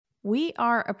We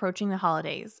are approaching the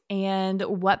holidays, and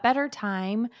what better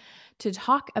time to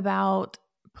talk about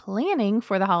planning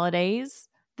for the holidays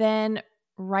than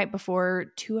right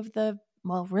before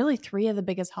really three of the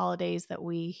biggest holidays that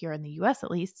we here in the US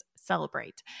at least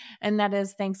celebrate. And that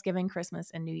is Thanksgiving, Christmas,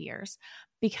 and New Year's.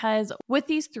 Because with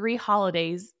these three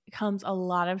holidays comes a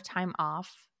lot of time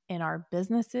off in our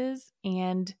businesses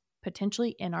and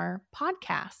potentially in our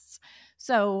podcasts.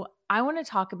 So I want to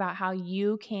talk about how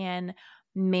you can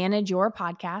manage your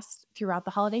podcast throughout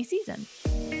the holiday season.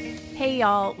 Hey,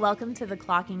 y'all. Welcome to the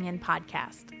Clocking In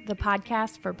Podcast, the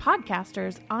podcast for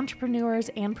podcasters, entrepreneurs,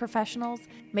 and professionals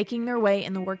making their way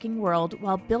in the working world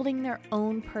while building their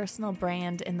own personal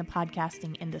brand in the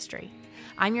podcasting industry.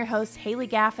 I'm your host, Haley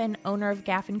Gaffin, owner of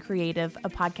Gaffin Creative, a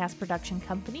podcast production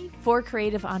company for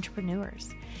creative entrepreneurs.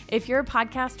 If you're a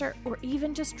podcaster or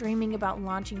even just dreaming about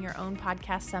launching your own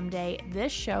podcast someday,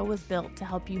 this show was built to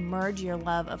help you merge your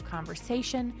love of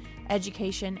conversation,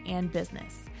 education, and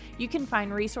business. You can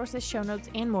find resources, show notes,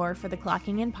 and more for the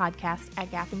Clocking In Podcast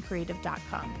at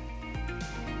gaffincreative.com.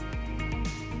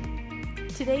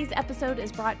 Today's episode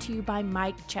is brought to you by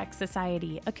Mic Check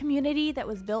Society, a community that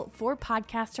was built for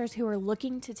podcasters who are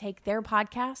looking to take their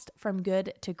podcast from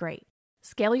good to great.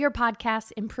 Scale your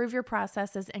podcast, improve your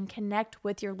processes, and connect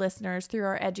with your listeners through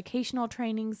our educational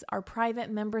trainings, our private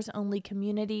members-only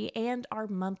community, and our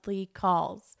monthly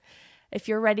calls. If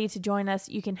you're ready to join us,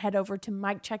 you can head over to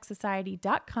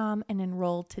micchecksociety.com and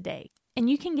enroll today. And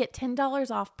you can get $10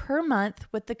 off per month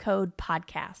with the code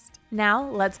PODCAST. Now,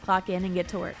 let's clock in and get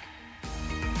to work.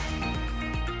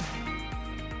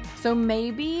 So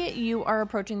maybe you are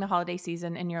approaching the holiday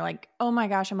season and you're like, oh my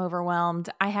gosh, I'm overwhelmed.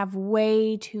 I have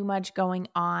way too much going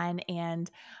on and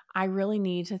I really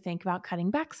need to think about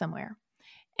cutting back somewhere.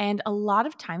 And a lot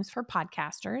of times for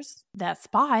podcasters, that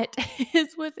spot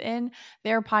is within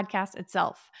their podcast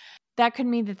itself. That could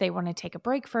mean that they want to take a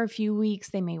break for a few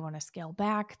weeks. They may want to scale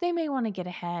back. They may want to get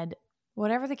ahead.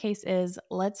 Whatever the case is,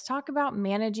 let's talk about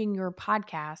managing your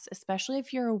podcast, especially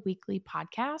if you're a weekly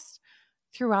podcast,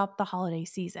 throughout the holiday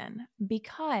season,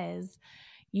 because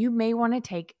you may want to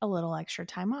take a little extra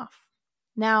time off.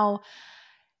 Now,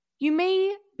 you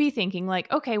may be thinking like,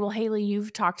 okay, well, Haley,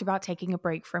 you've talked about taking a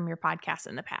break from your podcast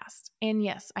in the past. And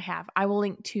yes, I have. I will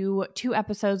link to 2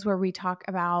 episodes where we talk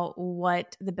about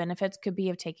what the benefits could be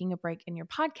of taking a break in your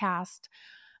podcast.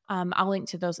 I'll link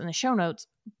to those in the show notes.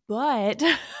 But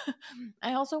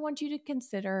I also want you to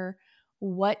consider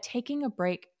what taking a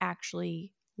break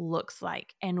actually looks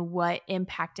like and what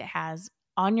impact it has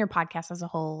on your podcast as a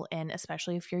whole, and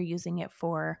especially if you're using it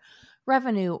for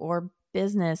revenue or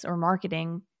business or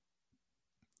marketing,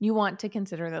 you want to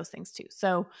consider those things too.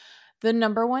 So the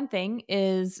number one thing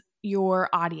is your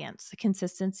audience,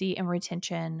 consistency and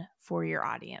retention for your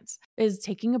audience. Is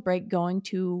taking a break going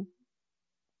to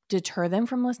deter them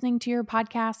from listening to your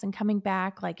podcast and coming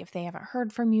back? Like if they haven't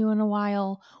heard from you in a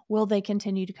while, will they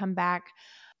continue to come back?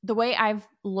 The way I've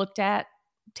looked at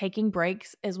taking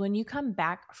breaks is when you come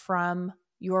back from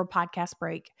your podcast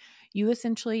break, you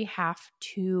essentially have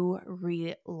to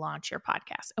relaunch your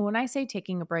podcast. And when I say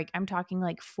taking a break, I'm talking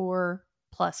like 4+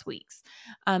 weeks.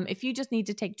 If you just need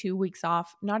to take 2 weeks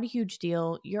off, not a huge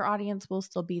deal. Your audience will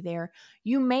still be there.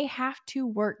 You may have to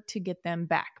work to get them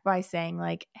back by saying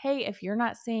like, hey, if you're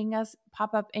not seeing us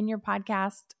pop up in your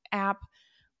podcast app,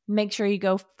 make sure you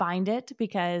go find it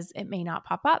because it may not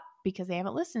pop up because they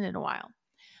haven't listened in a while.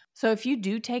 So if you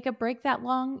do take a break that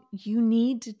long, you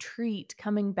need to treat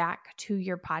coming back to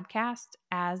your podcast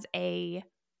as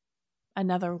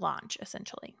another launch,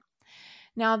 essentially.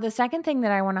 Now, the second thing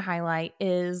that I want to highlight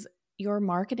is your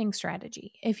marketing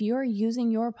strategy. If you're using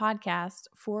your podcast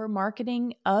for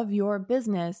marketing of your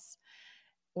business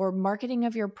or marketing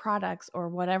of your products or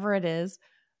whatever it is,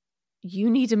 you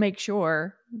need to make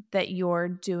sure that you're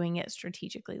doing it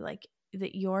strategically, like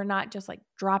that you're not just like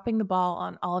dropping the ball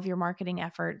on all of your marketing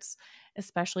efforts,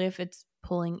 especially if it's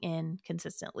pulling in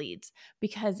consistent leads.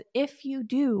 Because if you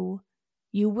do,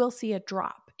 you will see a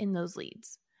drop in those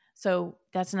leads. So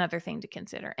that's another thing to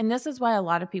consider. And this is why a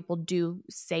lot of people do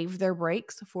save their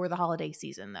breaks for the holiday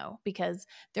season though, because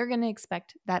they're going to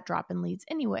expect that drop in leads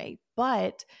anyway.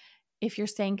 But if you're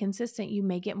staying consistent, you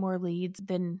may get more leads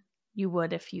than you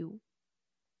would if you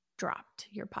dropped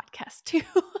your podcast too.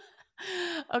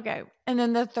 Okay. And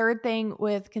then the third thing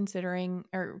with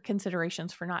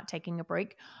considerations for not taking a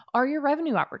break are your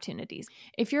revenue opportunities.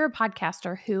 If you're a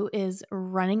podcaster who is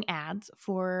running ads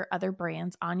for other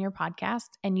brands on your podcast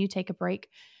and you take a break,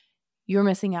 you're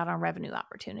missing out on revenue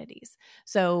opportunities.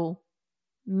 So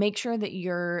make sure that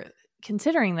you're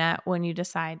considering that when you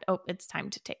decide, oh, it's time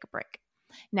to take a break.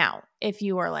 Now, if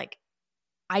you are like,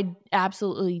 I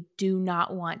absolutely do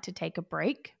not want to take a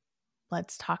break.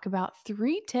 Let's talk about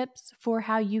 3 tips for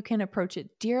how you can approach it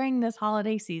during this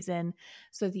holiday season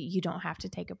so that you don't have to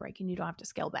take a break and you don't have to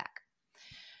scale back.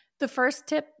 The first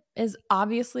tip is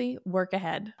obviously work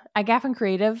ahead. At Gaffin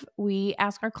Creative, we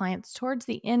ask our clients towards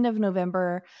the end of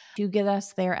November to get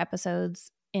us their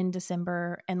episodes in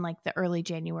December and like the early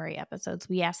January episodes.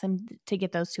 We ask them to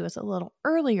get those to us a little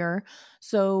earlier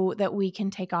so that we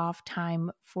can take off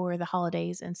time for the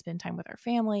holidays and spend time with our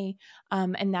family.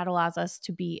 And that allows us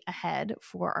to be ahead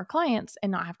for our clients and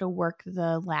not have to work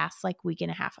the last like week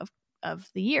and a half of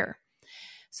the year.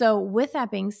 So with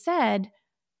that being said,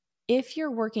 if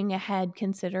you're working ahead,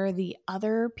 consider the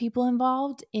other people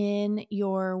involved in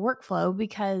your workflow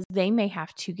because they may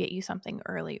have to get you something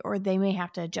early or they may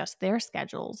have to adjust their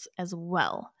schedules as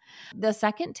well. The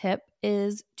second tip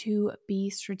is to be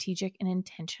strategic and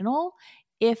intentional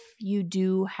if you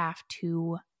do have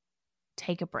to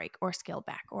take a break or scale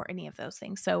back or any of those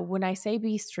things. So when I say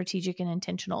be strategic and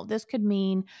intentional, this could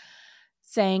mean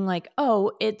saying like,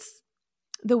 oh, it's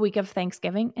the week of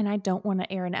Thanksgiving and I don't want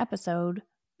to air an episode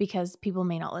because people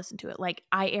may not listen to it. Like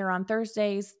I air on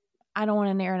Thursdays. I don't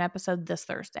want to air an episode this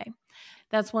Thursday.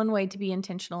 That's one way to be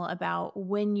intentional about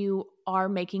when you are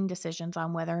making decisions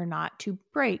on whether or not to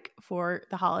break for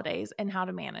the holidays and how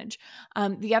to manage.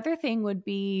 The other thing would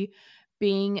be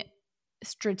being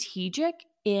strategic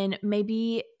in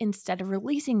maybe instead of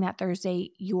releasing that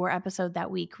Thursday, your episode that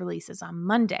week releases on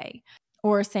Monday.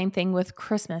 Or same thing with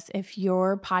Christmas. If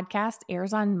your podcast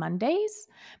airs on Mondays,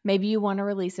 maybe you want to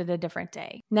release it a different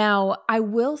day. Now, I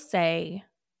will say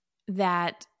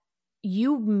that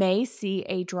you may see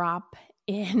a drop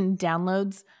in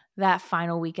downloads that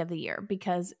final week of the year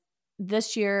because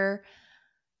this year,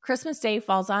 Christmas Day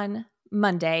falls on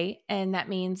Monday, and that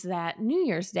means that New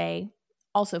Year's Day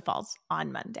also falls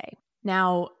on Monday.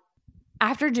 Now,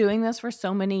 after doing this for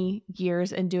so many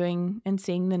years and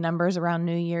seeing the numbers around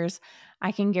New Year's,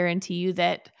 I can guarantee you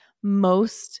that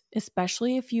most,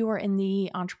 especially if you are in the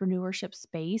entrepreneurship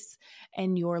space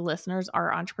and your listeners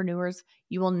are entrepreneurs,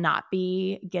 you will not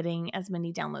be getting as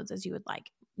many downloads as you would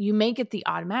like. You may get the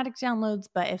automatic downloads,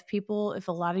 but if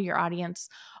a lot of your audience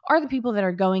are the people that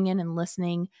are going in and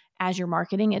listening as you're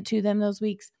marketing it to them those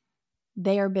weeks,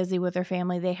 they are busy with their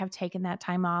family. They have taken that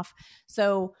time off.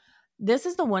 So this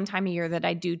is the one time a year that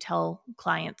I do tell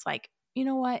clients, like, you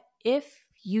know what? If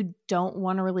you don't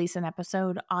want to release an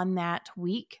episode on that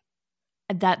week,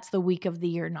 that's the week of the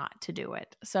year not to do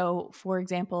it. So, for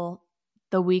example,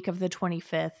 the week of the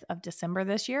 25th of December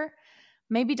this year,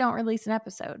 maybe don't release an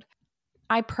episode.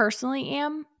 I personally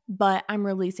am, but I'm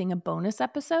releasing a bonus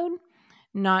episode,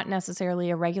 not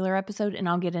necessarily a regular episode, and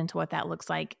I'll get into what that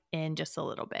looks like in just a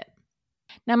little bit.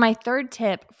 Now, my third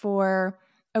tip for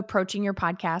approaching your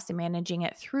podcast and managing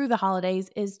it through the holidays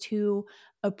is to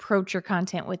approach your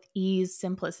content with ease,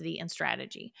 simplicity, and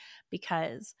strategy.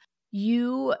 Because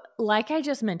you, like I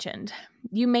just mentioned,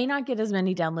 you may not get as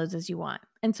many downloads as you want.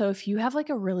 And so if you have like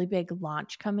a really big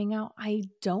launch coming out,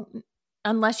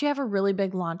 unless you have a really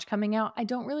big launch coming out, I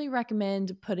don't really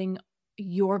recommend putting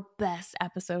your best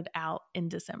episode out in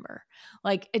December.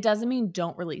 Like, it doesn't mean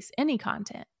don't release any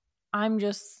content. I'm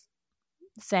just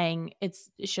saying it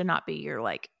should not be you're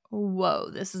like, whoa,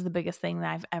 this is the biggest thing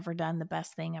that I've ever done, the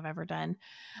best thing I've ever done.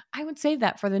 I would save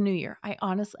that for the new year. I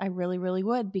really, really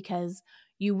would, because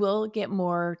you will get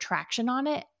more traction on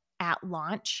it at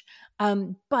launch.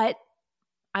 But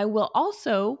I will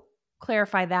also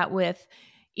clarify that with,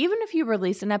 even if you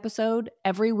release an episode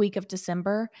every week of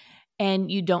December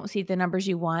and you don't see the numbers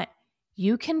you want,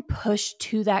 you can push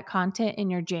to that content in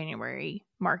your January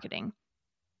marketing.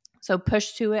 So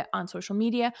push to it on social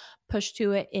media, push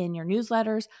to it in your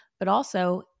newsletters, but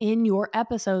also in your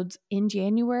episodes in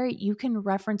January, you can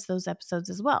reference those episodes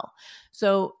as well.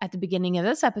 So at the beginning of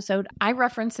this episode, I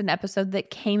referenced an episode that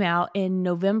came out in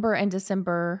November and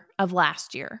December of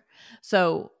last year.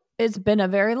 So it's been a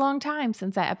very long time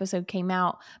since that episode came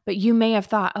out, but you may have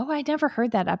thought, oh, I never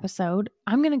heard that episode.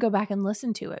 I'm going to go back and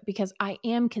listen to it because I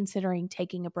am considering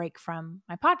taking a break from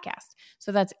my podcast.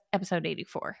 So that's episode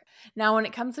 84. Now, when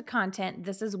it comes to content,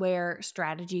 this is where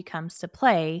strategy comes to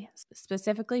play,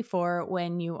 specifically for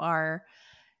when you are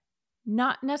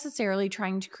not necessarily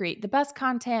trying to create the best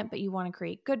content, but you want to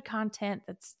create good content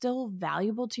that's still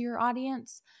valuable to your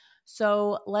audience.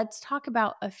 So let's talk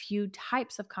about a few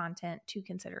types of content to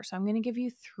consider. So I'm going to give you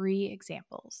 3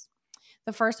 examples.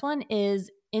 The first one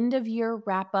is end of year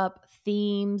wrap up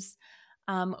themes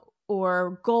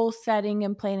or goal setting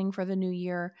and planning for the new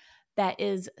year that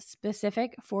is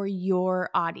specific for your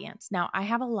audience. Now, I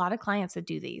have a lot of clients that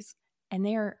do these. and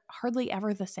they are hardly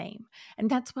ever the same. And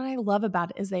that's what I love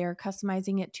about it, is they are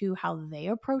customizing it to how they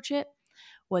approach it,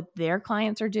 what their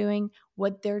clients are doing,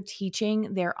 what they're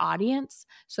teaching their audience.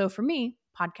 So for me,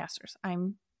 podcasters,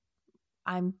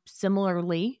 I'm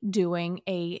similarly doing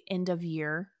a end of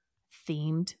year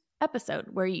themed episode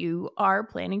where you are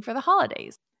planning for the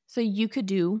holidays. So you could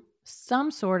do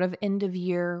some sort of end of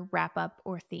year wrap up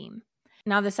or theme.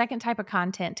 Now, the second type of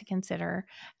content to consider,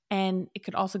 and it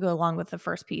could also go along with the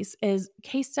first piece, is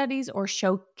case studies or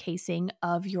showcasing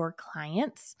of your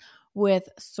clients with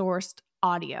sourced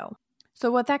audio.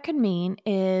 So what that could mean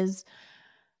is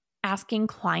asking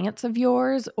clients of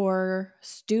yours or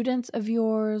students of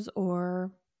yours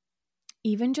or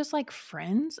even just like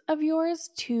friends of yours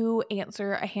to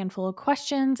answer a handful of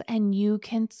questions, and you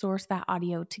can source that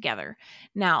audio together.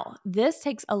 Now, this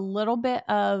takes a little bit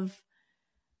of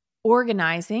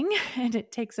organizing and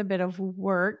it takes a bit of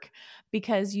work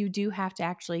because you do have to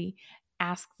actually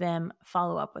ask them,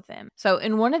 follow up with them. So,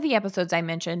 in one of the episodes I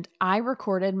mentioned, I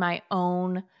recorded my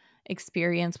own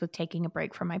experience with taking a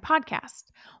break from my podcast.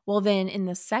 Well, then in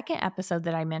the second episode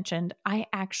that I mentioned, I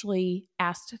actually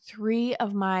asked 3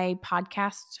 of my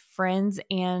podcast friends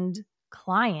and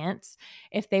clients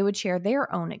if they would share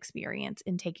their own experience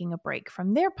in taking a break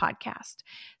from their podcast.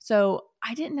 So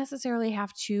I didn't necessarily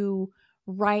have to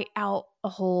write out a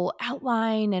whole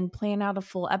outline and plan out a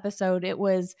full episode. It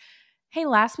was, hey,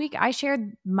 last week I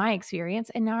shared my experience,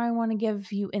 and now I want to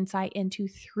give you insight into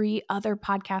 3 other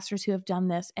podcasters who have done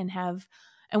this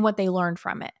and what they learned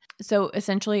from it. So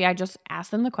essentially, I just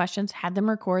asked them the questions, had them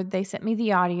record, they sent me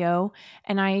the audio,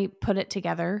 and I put it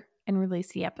together and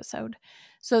released the episode.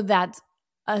 So that's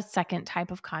a second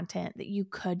type of content that you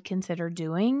could consider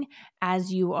doing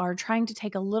as you are trying to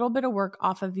take a little bit of work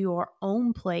off of your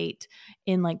own plate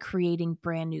in like creating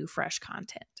brand new, fresh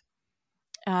content.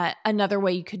 Another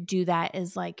way you could do that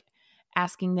is like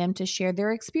asking them to share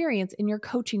their experience in your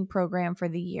coaching program for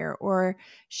the year, or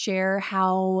share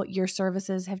how your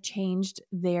services have changed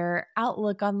their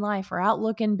outlook on life or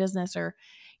outlook in business, or,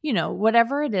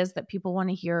 whatever it is that people want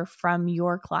to hear from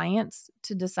your clients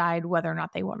to decide whether or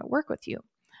not they want to work with you.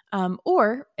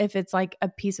 Or if it's like a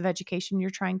piece of education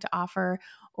you're trying to offer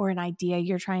or an idea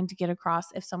you're trying to get across,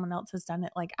 if someone else has done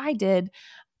it like I did,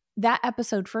 that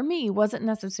episode for me wasn't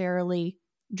necessarily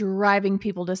driving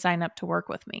people to sign up to work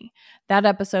with me. That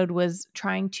episode was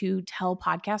trying to tell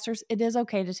podcasters it is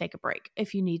okay to take a break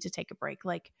if you need to take a break.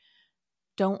 Like,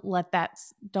 don't let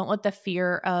the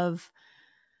fear of,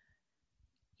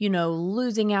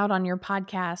 losing out on your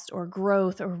podcast or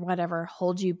growth or whatever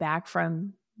hold you back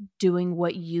from doing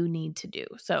what you need to do.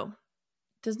 So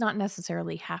it does not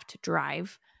necessarily have to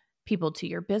drive people to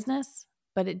your business,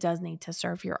 but it does need to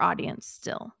serve your audience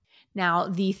still. Now,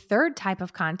 the third type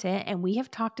of content, and we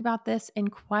have talked about this in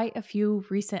quite a few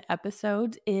recent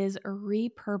episodes, is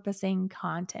repurposing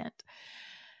content.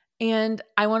 And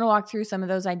I want to walk through some of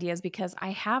those ideas because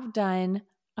I have done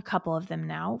a couple of them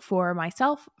now for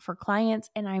myself, for clients,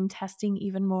 and I'm testing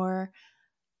even more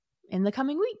in the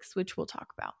coming weeks, which we'll talk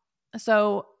about.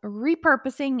 So,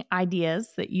 repurposing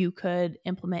ideas that you could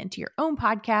implement into your own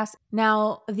podcast.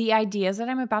 Now, the ideas that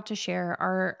I'm about to share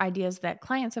are ideas that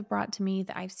clients have brought to me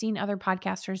that I've seen other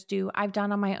podcasters do, I've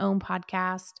done on my own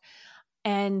podcast.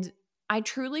 And I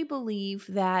truly believe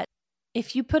that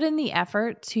if you put in the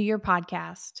effort to your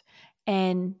podcast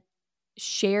and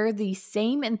share the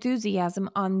same enthusiasm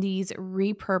on these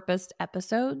repurposed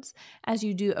episodes as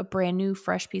you do a brand new,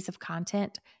 fresh piece of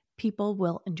content, people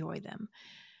will enjoy them.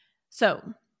 So,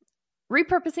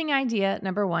 repurposing idea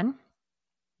number 1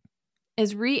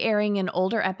 is re-airing an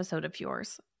older episode of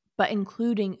yours, but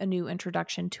including a new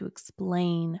introduction to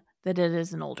explain that it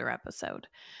is an older episode,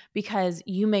 because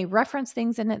you may reference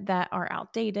things in it that are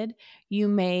outdated. You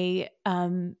may,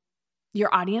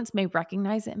 your audience may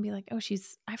recognize it and be like, "Oh,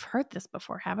 I've heard this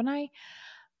before, haven't I?"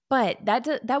 But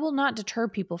that will not deter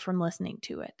people from listening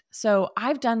to it. So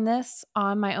I've done this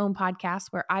on my own podcast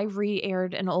where I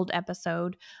re-aired an old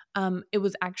episode. It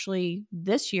was actually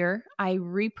this year, I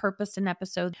repurposed an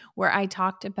episode where I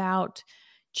talked about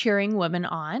cheering women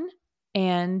on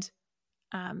and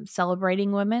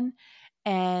celebrating women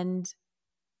and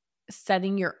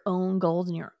setting your own goals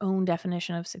and your own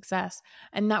definition of success.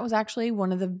 And that was actually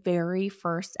one of the very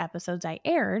first episodes I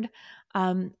aired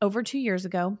over 2 years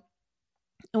ago.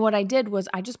 And what I did was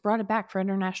I just brought it back for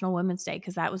International Women's Day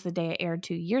because that was the day it aired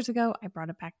 2 years ago. I brought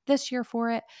it back this year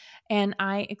for it. And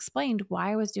I explained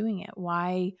why I was doing it,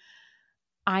 why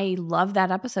I love that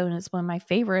episode. And it's one of my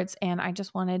favorites. And I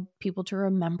just wanted people to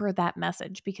remember that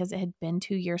message because it had been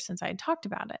 2 years since I had talked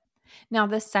about it. Now,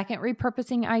 the second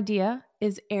repurposing idea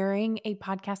is airing a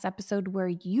podcast episode where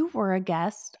you were a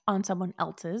guest on someone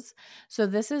else's. So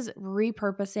this is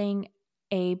repurposing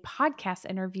a podcast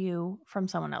interview from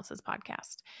someone else's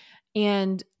podcast.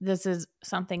 And this is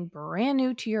something brand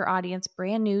new to your audience,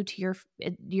 brand new to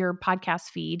your podcast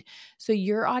feed. So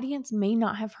your audience may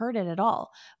not have heard it at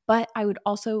all. But I would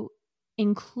also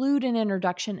include an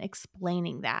introduction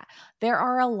explaining that. There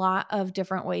are a lot of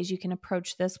different ways you can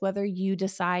approach this, whether you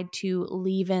decide to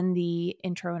leave in the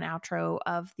intro and outro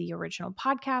of the original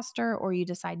podcaster or you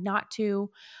decide not to.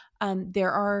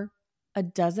 There are a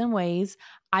dozen ways.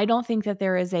 I don't think that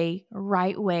there is a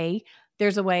right way.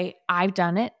 There's a way. I've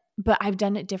done it, but I've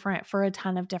done it different for a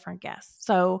ton of different guests.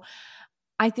 So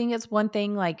I think it's one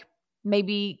thing, like,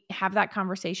 maybe have that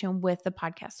conversation with the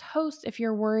podcast host if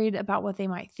you're worried about what they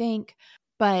might think,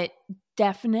 but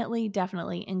definitely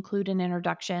include an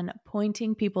introduction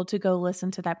pointing people to go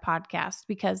listen to that podcast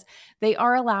because they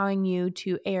are allowing you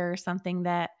to air something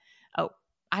that, oh,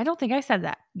 I don't think I said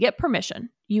that. Get permission.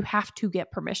 You have to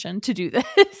get permission to do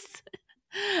this.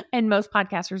 And most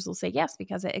podcasters will say yes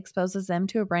because it exposes them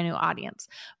to a brand new audience.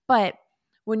 But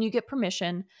when you get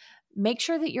permission, make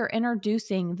sure that you're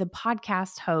introducing the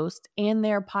podcast host and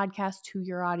their podcast to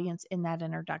your audience in that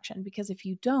introduction, because if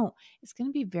you don't, it's going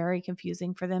to be very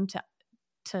confusing for them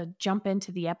to jump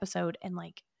into the episode and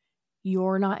like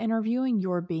you're not interviewing,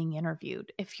 you're being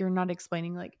interviewed. If you're not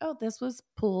explaining like, oh, this was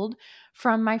pulled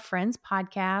from my friend's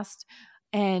podcast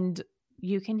and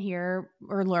you can hear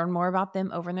or learn more about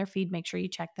them over in their feed, make sure you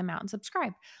check them out and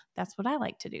subscribe. That's what I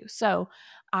like to do. So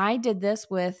I did this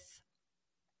with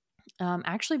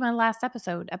actually my last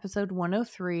episode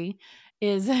 103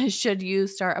 is should you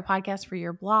start a podcast for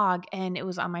your blog? And it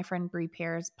was on my friend Brie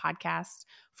Pear's podcast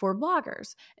for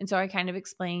bloggers. And so I kind of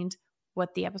explained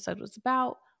what the episode was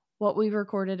about, what we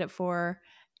recorded it for,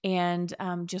 and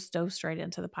just dove straight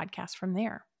into the podcast from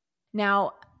there.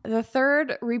 Now, the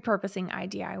third repurposing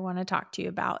idea I want to talk to you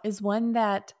about is one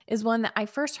that I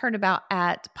first heard about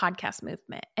at Podcast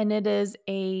Movement, and it is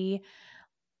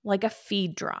like a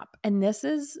feed drop. And this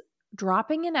is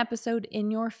dropping an episode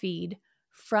in your feed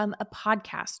from a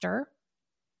podcaster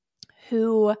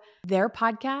who their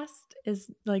podcast is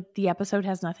like the episode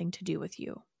has nothing to do with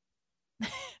you.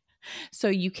 So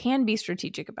you can be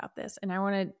strategic about this. And I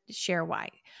want to share why.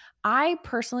 I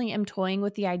personally am toying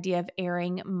with the idea of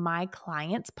airing my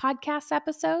clients' podcast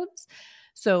episodes.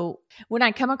 So when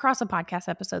I come across a podcast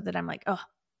episode that I'm like, oh,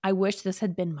 I wish this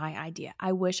had been my idea.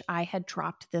 I wish I had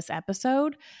dropped this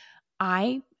episode.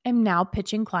 I am now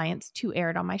pitching clients to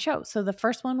air it on my show. So the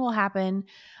first one will happen,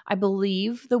 I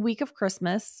believe, the week of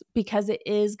Christmas because it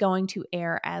is going to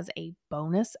air as a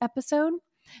bonus episode.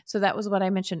 So that was what I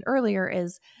mentioned earlier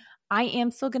is I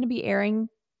am still going to be airing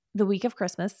the week of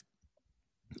Christmas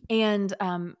and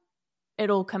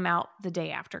it'll come out the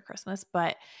day after Christmas,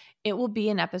 but it will be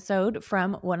an episode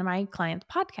from one of my clients'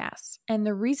 podcasts. And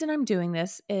the reason I'm doing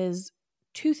this is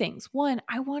two things. One,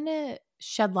 I want to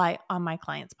shed light on my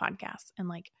clients' podcasts and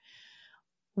like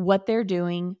what they're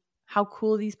doing, how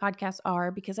cool these podcasts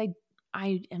are, because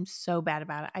I am so bad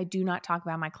about it. I do not talk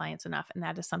about my clients enough. And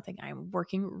that is something I'm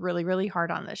working really, really hard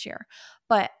on this year.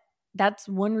 But that's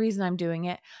one reason I'm doing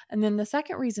it. And then the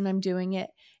second reason I'm doing it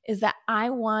is that I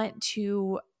want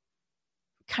to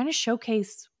kind of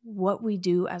showcase what we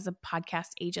do as a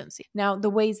podcast agency. Now, the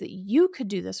ways that you could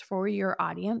do this for your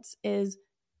audience is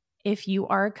if you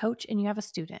are a coach and you have a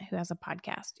student who has a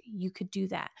podcast, you could do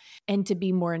that. And to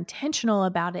be more intentional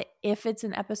about it, if it's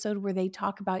an episode where they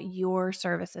talk about your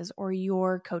services or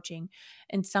your coaching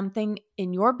and something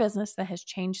in your business that has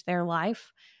changed their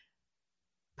life,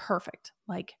 perfect.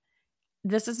 Like,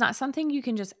 this is not something you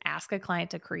can just ask a client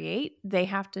to create. They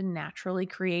have to naturally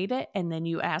create it, and then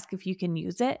you ask if you can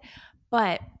use it.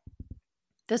 But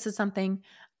this is something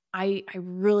I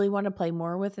really want to play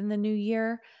more with in the new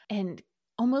year and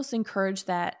almost encourage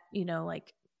that,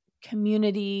 like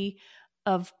community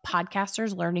of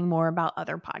podcasters learning more about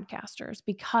other podcasters,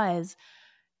 because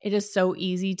it is so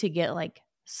easy to get like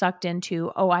sucked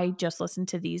into, oh, I just listen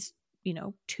to these,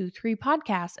 2-3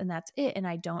 podcasts and that's it. And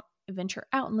I don't venture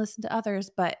out and listen to others.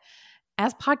 But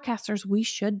as podcasters, we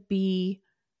should be,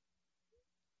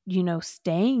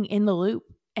 staying in the loop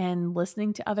and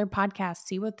listening to other podcasts,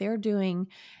 see what they're doing.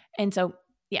 And so,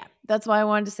 yeah, that's why I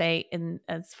wanted to say in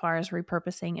as far as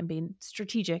repurposing and being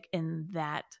strategic in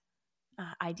that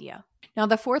idea. Now,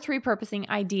 the fourth repurposing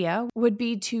idea would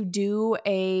be to do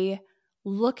a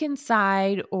look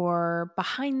inside or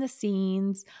behind the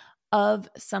scenes of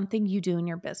something you do in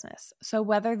your business. So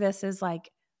whether this is like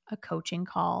a coaching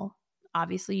call,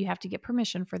 Obviously, you have to get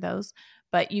permission for those,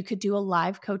 but you could do a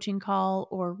live coaching call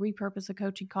or repurpose a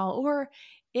coaching call. Or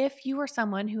if you are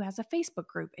someone who has a Facebook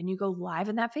group and you go live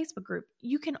in that Facebook group,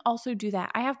 you can also do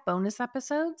that. I have bonus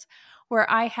episodes where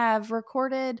I have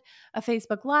recorded a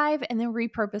Facebook Live and then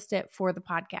repurposed it for the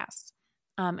podcast.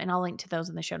 And I'll link to those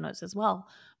in the show notes as well.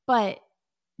 But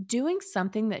doing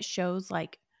something that shows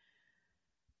like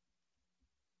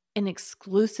an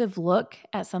exclusive look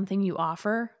at something you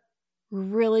offer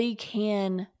really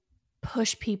can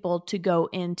push people to go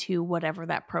into whatever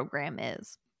that program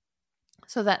is.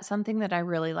 So that's something that I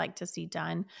really like to see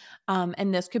done.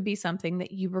 And this could be something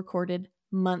that you recorded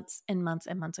months and months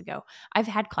and months ago. I've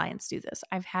had clients do this.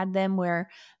 I've had them where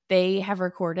they have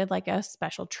recorded like a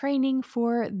special training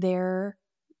for their,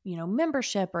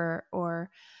 membership or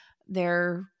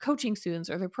their coaching students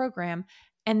or their program.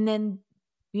 And then,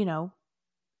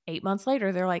 8 months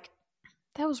later, they're like,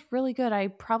 that was really good. I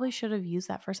probably should have used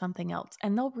that for something else.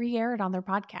 And they'll re-air it on their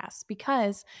podcast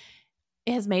because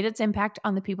it has made its impact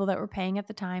on the people that were paying at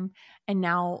the time, and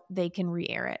now they can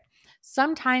re-air it.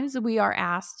 Sometimes we are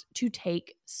asked to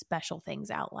take special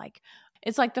things out. Like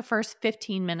it's like the first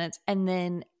 15 minutes, and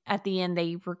then at the end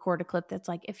they record a clip that's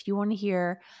like, if you want to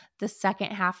hear the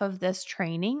second half of this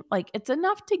training, like it's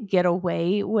enough to get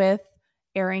away with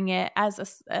airing it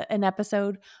as an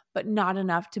episode, but not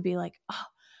enough to be like, oh,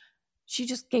 she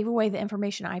just gave away the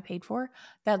information I paid for.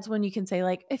 That's when you can say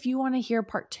like, if you want to hear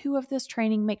part 2 of this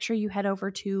training, make sure you head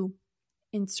over to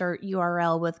insert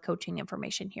URL with coaching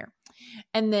information here.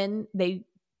 And then they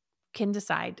can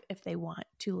decide if they want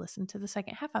to listen to the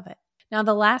second half of it. Now,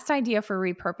 the last idea for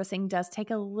repurposing does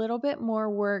take a little bit more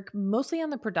work, mostly on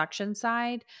the production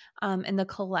side and the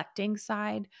collecting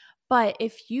side. But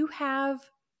if you have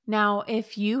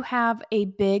a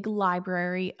big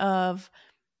library of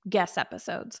guest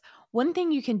episodes, one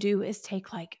thing you can do is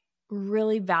take like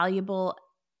really valuable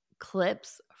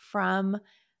clips from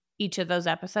each of those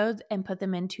episodes and put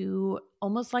them into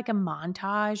almost like a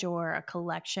montage or a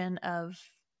collection of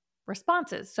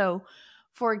responses. So,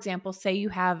 for example, say you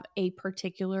have a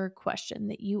particular question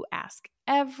that you ask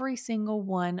every single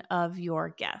one of your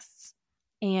guests,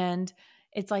 and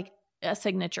it's like a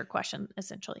signature question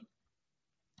essentially.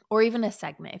 Or even a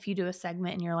segment. If you do a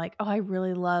segment and you're like, oh, I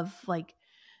really love like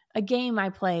a game I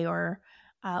play or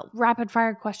rapid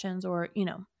fire questions, or,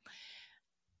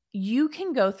 you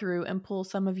can go through and pull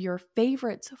some of your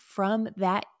favorites from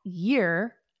that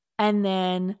year and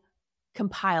then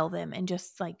compile them and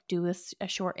just like do a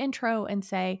short intro and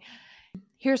say,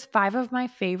 here's 5 of my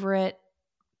favorite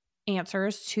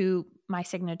answers to my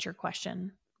signature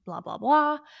question, blah, blah,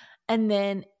 blah. And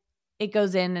then it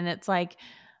goes in and it's like,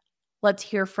 let's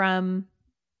hear from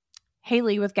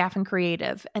Haley with Gaffin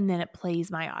Creative, and then it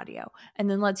plays my audio. And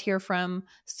then let's hear from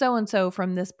so-and-so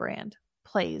from this brand,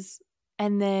 plays.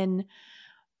 And then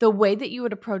the way that you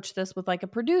would approach this with like a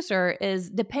producer is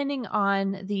depending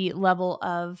on the level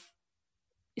of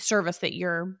service that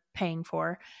you're paying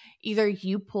for, either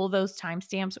you pull those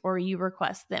timestamps or you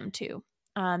request them to.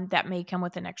 That may come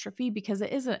with an extra fee because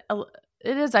it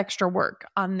is extra work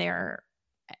on their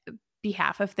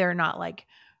behalf if they're not like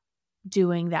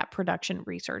doing that production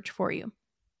research for you.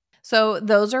 So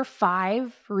those are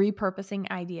 5 repurposing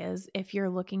ideas if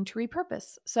you're looking to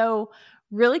repurpose. So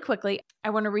really quickly, I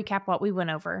want to recap what we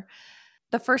went over.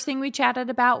 The first thing we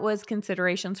chatted about was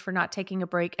considerations for not taking a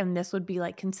break, and this would be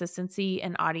like consistency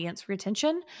and audience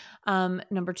retention.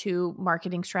 Number 2,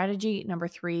 marketing strategy. Number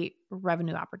 3,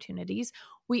 revenue opportunities.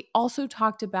 We also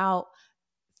talked about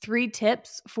 3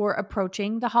 tips for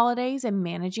approaching the holidays and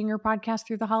managing your podcast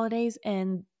through the holidays.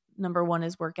 And number 1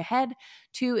 is work ahead.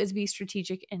 2 is be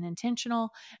strategic and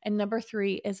intentional. And number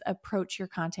 3 is approach your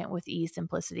content with ease,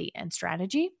 simplicity, and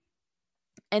strategy.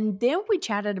 And then we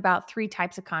chatted about 3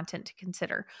 types of content to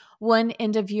consider. 1,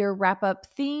 end of year wrap up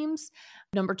themes.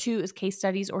 Number 2 is case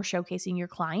studies or showcasing your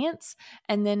clients.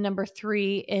 And then number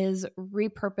 3 is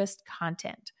repurposed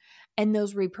content. And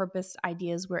those repurposed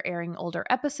ideas were airing older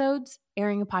episodes,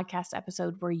 airing a podcast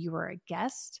episode where you were a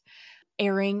guest,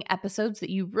 airing episodes that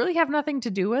you really have nothing to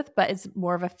do with, but it's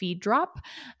more of a feed drop.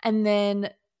 And then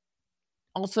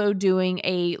also doing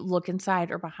a look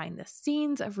inside or behind the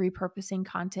scenes of repurposing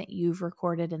content you've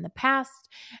recorded in the past.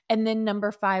 And then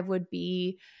number 5 would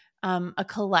be a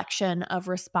collection of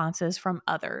responses from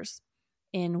others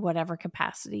in whatever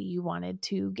capacity you wanted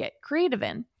to get creative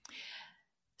in.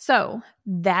 So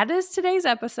that is today's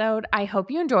episode. I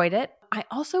hope you enjoyed it. I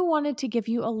also wanted to give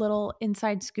you a little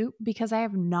inside scoop because I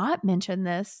have not mentioned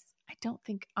this, I don't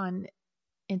think, on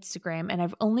Instagram, and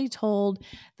I've only told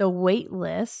the wait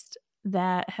list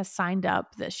that has signed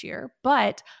up this year.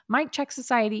 But Mic Check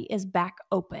Society is back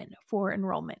open for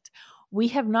enrollment. We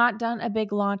have not done a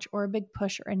big launch or a big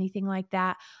push or anything like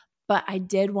that, but I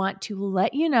did want to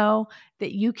let you know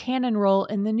that you can enroll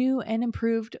in the new and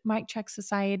improved Mic Check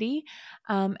Society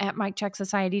at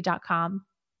micchecksociety.com.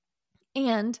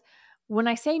 And when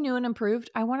I say new and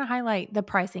improved, I want to highlight the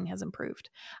pricing has improved.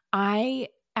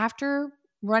 After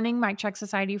running Mic Check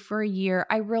Society for a year,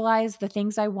 I realized the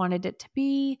things I wanted it to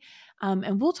be. And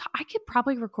I could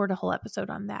probably record a whole episode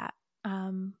on that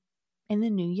in the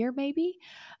new year, maybe,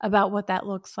 about what that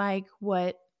looks like,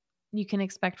 what you can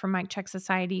expect from Mic Check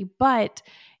Society. But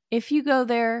if you go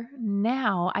there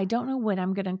now, I don't know when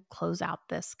I'm going to close out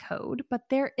this code, but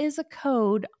there is a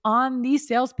code on the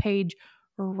sales page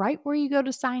right where you go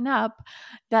to sign up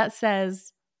that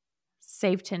says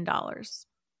save $10.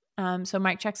 So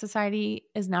Mic Check Society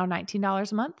is now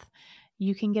 $19 a month.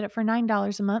 You can get it for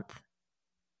 $9 a month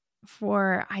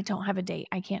I don't have a date.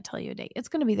 I can't tell you a date. It's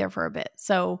going to be there for a bit.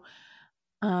 So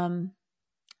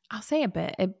I'll say a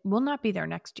bit. It will not be there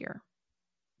next year.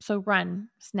 So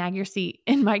snag your seat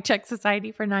in Mic Check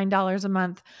Society for $9 a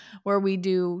month, where we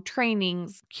do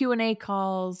trainings, Q&A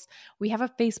calls. We have a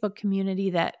Facebook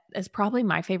community that is probably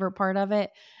my favorite part of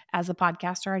it. As a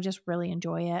podcaster, I just really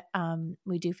enjoy it.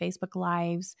 We do Facebook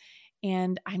Lives,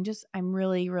 and I'm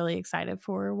really, really excited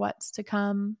for what's to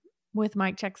come with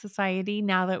Mic Check Society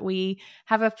now that we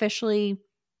have officially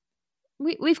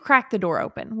we've cracked the door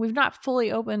open. We've not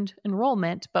fully opened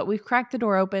enrollment, but we've cracked the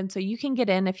door open so you can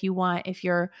get in if you want, if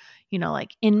you're,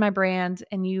 like in my brand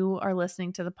and you are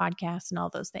listening to the podcast and all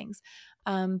those things.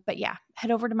 But yeah, head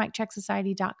over to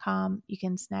micchecksociety.com. You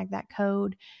can snag that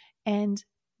code and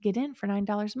get in for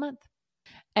 $9 a month.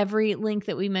 Every link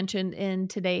that we mentioned in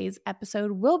today's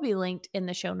episode will be linked in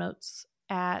the show notes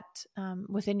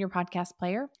within your podcast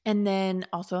player, and then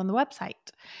also on the website.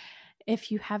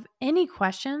 If you have any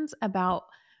questions about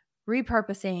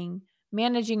repurposing,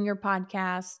 managing your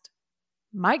podcast,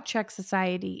 Mic Check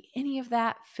Society, any of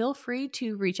that, feel free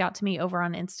to reach out to me over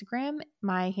on Instagram.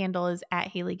 My handle is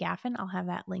 @HaleyGaffin. I'll have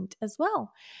that linked as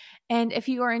well. And if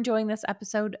you are enjoying this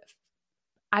episode,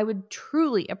 I would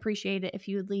truly appreciate it if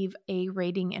you would leave a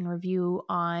rating and review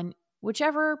on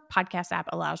whichever podcast app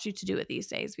allows you to do it these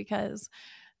days, because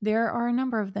there are a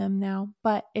number of them now.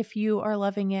 But if you are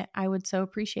loving it, I would so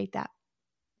appreciate that.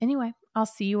 Anyway, I'll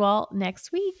see you all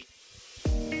next week.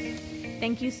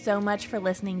 Thank you so much for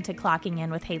listening to Clocking In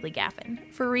with Haley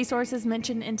Gaffin. For resources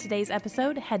mentioned in today's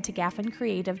episode, head to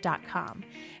gaffincreative.com.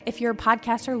 If you're a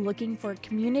podcaster looking for a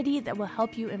community that will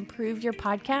help you improve your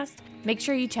podcast, make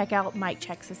sure you check out Mic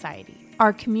Check Society,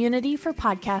 our community for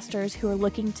podcasters who are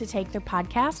looking to take their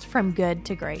podcast from good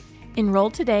to great.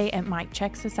 Enroll today at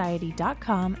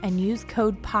micchecksociety.com and use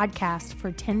code PODCAST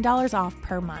for $10 off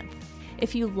per month.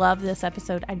 If you love this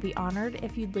episode, I'd be honored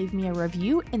if you'd leave me a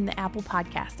review in the Apple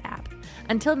Podcast app.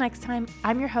 Until next time,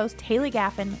 I'm your host, Haley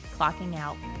Gaffin, clocking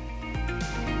out.